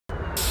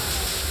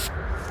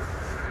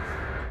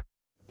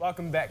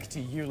Welcome back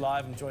to You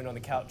Live. I'm joined on the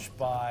couch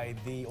by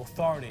the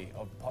authority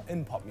of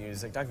pop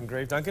music, Duncan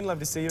Greive. Duncan, love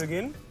to see you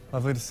again.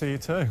 Lovely to see you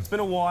too. It's been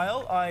a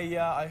while.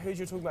 I heard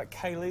you were talking about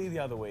Kaylee the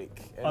other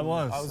week. And I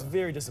was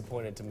very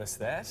disappointed to miss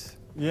that.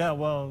 Yeah,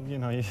 well, you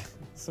know,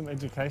 some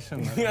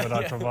education that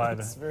I provide.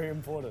 It's very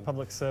important.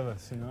 Public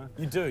service, you know.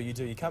 You do.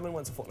 You come in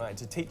once a fortnight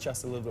to teach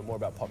us a little bit more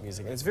about pop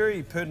music. And it's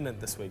very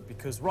pertinent this week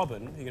because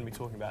Robyn, who you're going to be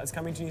talking about, is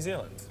coming to New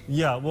Zealand.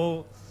 Yeah,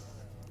 well,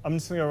 I'm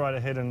just going to go right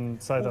ahead and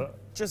say that...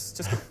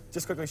 Just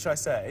quickly, should I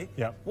say?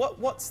 Yeah.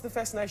 What's the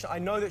fascination? I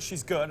know that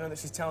she's good, I know that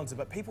she's talented,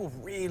 but people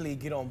really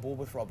get on board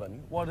with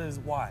Robyn. Why does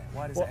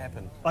it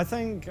happen? I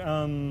think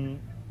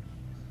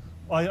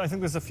I think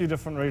there's a few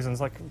different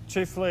reasons. Like,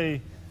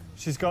 chiefly,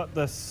 she's got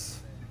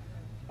this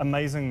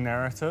amazing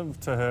narrative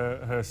to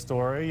her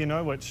story, you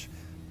know, which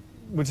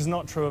is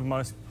not true of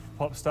most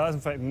pop stars. In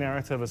fact,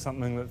 narrative is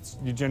something that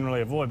you generally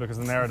avoid because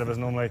the narrative is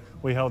normally,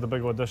 we held a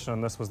big audition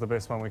and this was the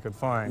best one we could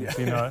find,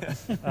 you know.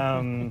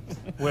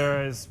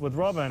 Whereas with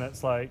Robyn,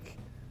 it's like,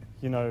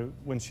 you know,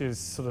 when she's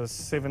sort of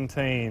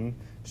 17,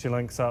 she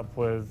links up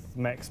with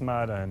Max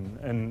Martin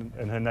in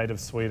her native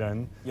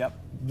Sweden. Yep.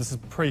 This is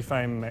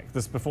pre-fame Max.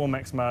 This is before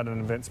Max Martin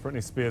invents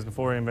Britney Spears,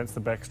 before he invents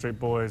the Backstreet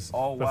Boys,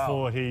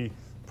 before he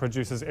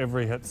produces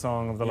every hit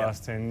song of the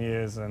last 10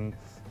 years and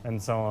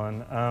so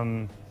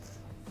on.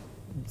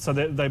 So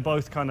they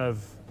both kind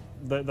of,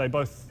 they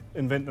both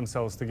invent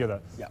themselves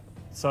together. Yeah.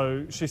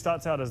 So she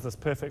starts out as this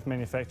perfect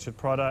manufactured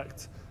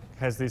product,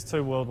 has these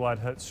two worldwide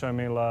hits, Show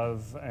Me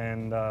Love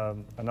and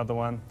another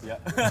one. Yeah.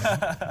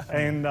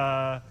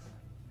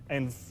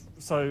 and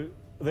so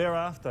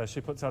thereafter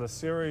she puts out a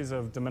series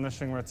of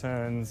diminishing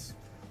returns,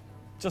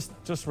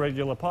 just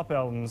regular pop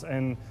albums,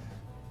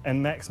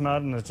 and Max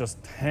Martin is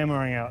just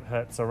hammering out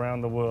hits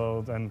around the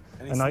world. And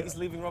he's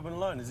leaving Robyn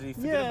alone. Did he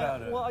forget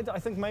about it? Well, I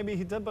think maybe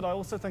he did, but I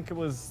also think it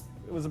was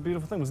a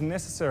beautiful thing. It was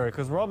necessary,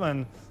 because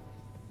Robyn,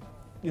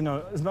 you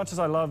know, as much as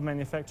I love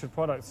manufactured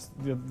products,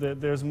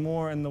 there's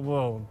more in the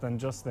world than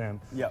just them.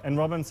 Yep. And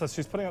Robyn, so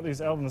she's putting out these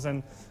albums,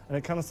 and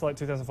it comes to like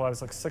 2005,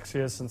 it's like 6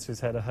 years since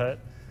she's had a hit.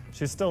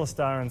 She's still a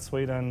star in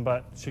Sweden,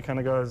 but she kind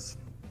of goes,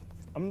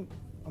 I'm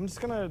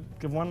just going to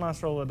give one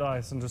last roll of the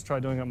dice and just try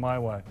doing it my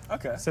way.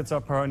 Okay. Sets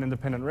up her own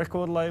independent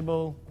record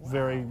label,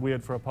 very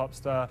weird for a pop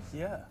star.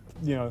 Yeah.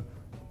 You know,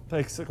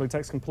 basically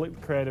takes complete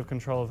creative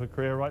control of her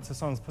career, writes her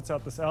songs, puts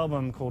out this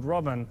album called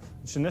Robyn,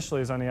 which initially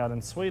is only out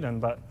in Sweden,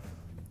 but,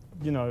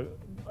 you know,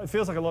 it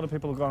feels like a lot of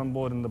people have gone on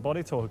board in the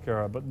Body Talk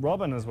era, but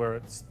Robyn is where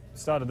it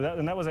started,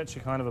 and that was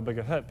actually kind of a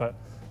bigger hit, but,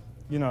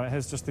 you know, it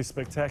has just these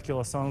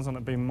spectacular songs on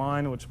it, Be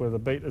Mine, where the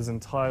beat is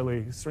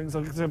entirely strings.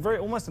 It's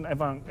almost an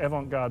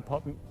avant-garde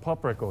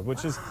pop record,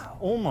 which is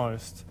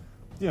almost,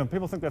 you know,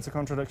 people think that's a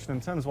contradiction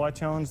in terms. Why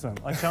challenge them?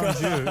 I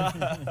challenge you,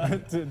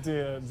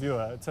 dear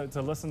viewer,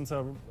 to listen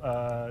to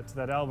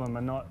that album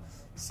and not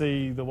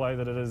see the way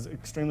that it is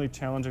extremely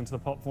challenging to the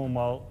pop form,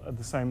 while at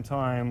the same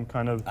time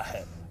kind of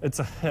it's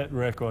a hit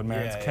record,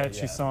 man. It's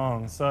catchy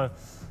songs. So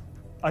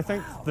I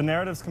think the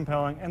narrative's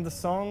compelling, and the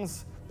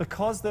songs,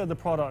 because they're the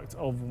product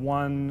of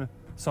one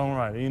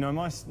songwriter. You know,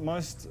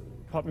 most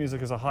pop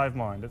music is a hive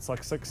mind. It's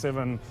like 6,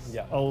 7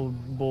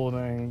 old,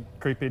 balding,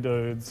 creepy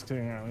dudes, you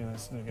know,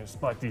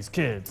 spike these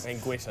kids.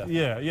 And Guetta.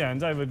 Yeah, and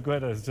David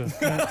Guetta is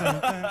just...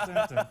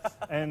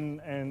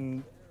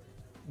 and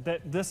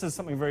this is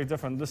something very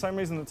different. The same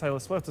reason that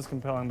Taylor Swift is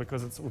compelling,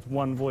 because it's with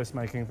one voice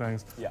making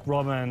things. Yeah.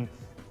 Robyn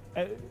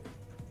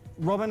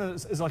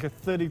is like a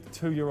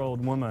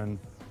 32-year-old woman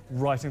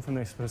writing from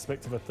the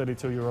perspective of a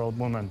 32-year-old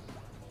woman,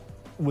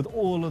 with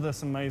all of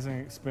this amazing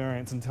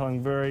experience and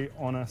telling very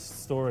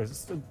honest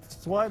stories.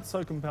 It's why it's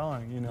so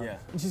compelling, you know. Yeah.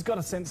 And she's got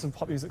a sense of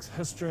pop music's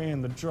history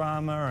and the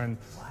drama and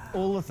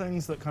all the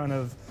things that kind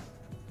of,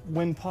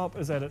 when pop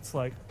is at its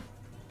like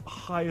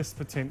highest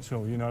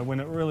potential, you know, when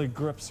it really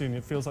grips you and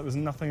it feels like there's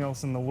nothing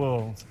else in the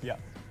world. Yeah.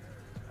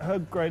 Her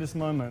greatest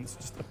moments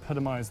just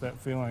epitomize that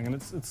feeling, and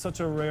it's such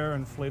a rare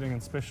and fleeting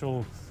and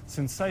special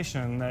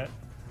sensation that,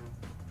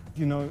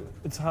 you know,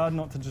 it's hard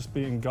not to just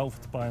be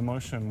engulfed by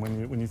emotion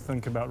when you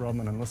think about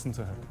Robyn and listen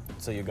to her.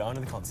 So you're going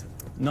to the concert?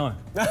 No.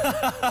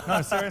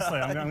 No, seriously,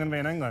 I'm going to be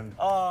in England.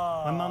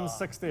 Oh. My mum's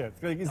 60th.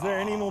 Is there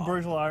any more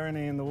brutal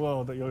irony in the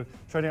world that you're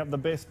trading up the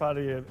best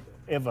party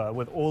ever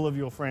with all of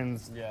your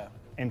friends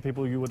and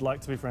people you would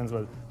like to be friends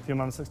with for your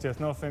mum's 60th?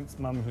 No offence,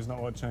 mum, who's not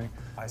watching.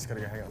 I just got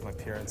to go hang out with my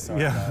parents.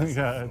 It's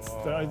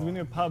in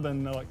a pub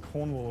in like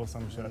Cornwall or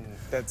some shit.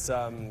 That's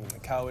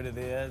Kawita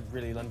there,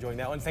 really enjoying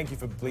that one. Thank you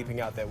for bleeping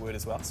out that word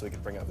as well, so we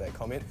could bring up that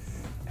comment.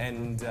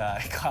 And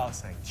Kyle's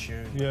saying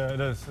tune. Yeah, it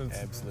is.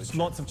 It's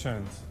lots of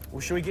tunes. Well,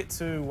 should we get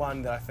to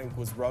one that I think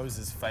was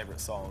Rose's favourite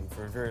song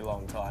for a very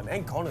long time,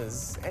 and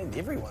Connor's, and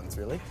everyone's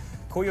really?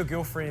 Call Your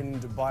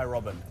Girlfriend by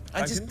Robyn.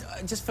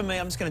 Just for me,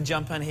 I'm just going to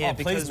jump in here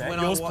because when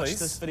I watch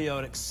this video,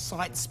 it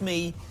excites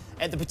me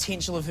at the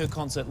potential of her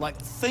concert. Like,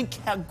 think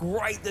how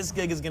great this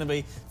gig is going to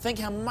be. Think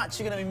how much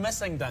you're going to be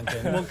missing,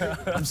 Duncan. Look,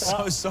 I'm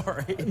so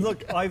sorry.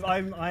 Look,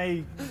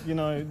 you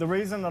know, the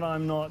reason that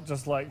I'm not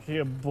just like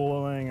here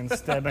bawling and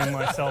stabbing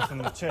myself in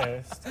the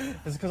chest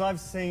is because I've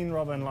seen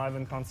Robyn live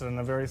in concert in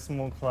a very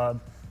small club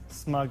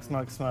smug.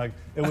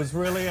 It was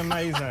really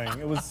amazing.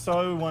 It was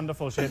so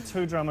wonderful. She had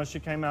 2 drummers. She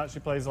came out. She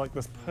plays like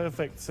this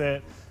perfect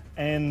set,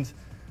 and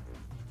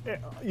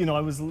you know,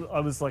 I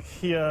was like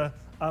here.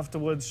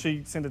 Afterwards,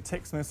 she sent a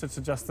text message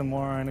to Justin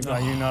Warren, a guy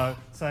you know,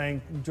 saying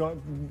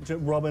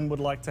Robyn would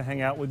like to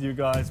hang out with you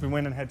guys. We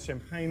went and had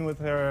champagne with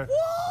her.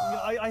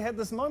 I had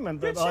this moment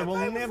that I will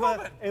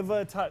never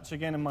ever touch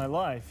again in my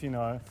life. You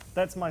know,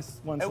 that's my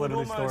one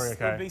celebrity story.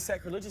 Okay, it would be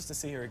sacrilegious to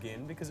see her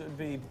again because it would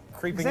be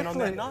creeping in on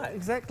that night.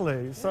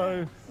 Exactly. Yeah.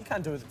 So you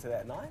can't do it to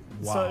that night.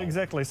 Wow. So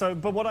exactly. So,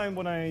 but what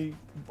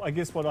I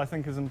guess what I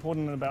think is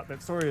important about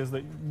that story is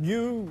that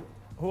you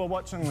who are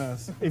watching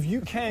this, if you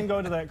can go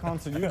to that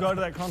concert, you go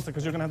to that concert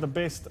because you're going to have the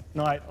best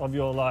night of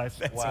your life.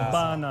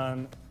 Bar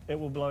none. It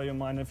will blow your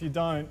mind. If you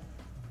don't,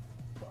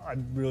 I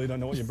really don't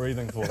know what you're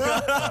breathing for. So,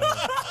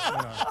 you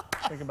know,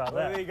 think about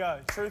that. There you go.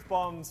 Truth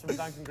bombs from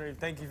Duncan Greive.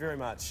 Thank you very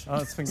much. Oh,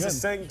 it's been good.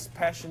 Succinct,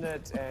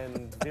 passionate,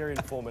 and very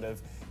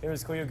informative. Here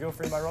is Call Your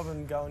Girlfriend by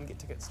Robyn. Go and get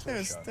tickets to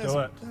the show.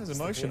 That was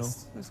emotional.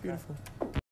 That was beautiful.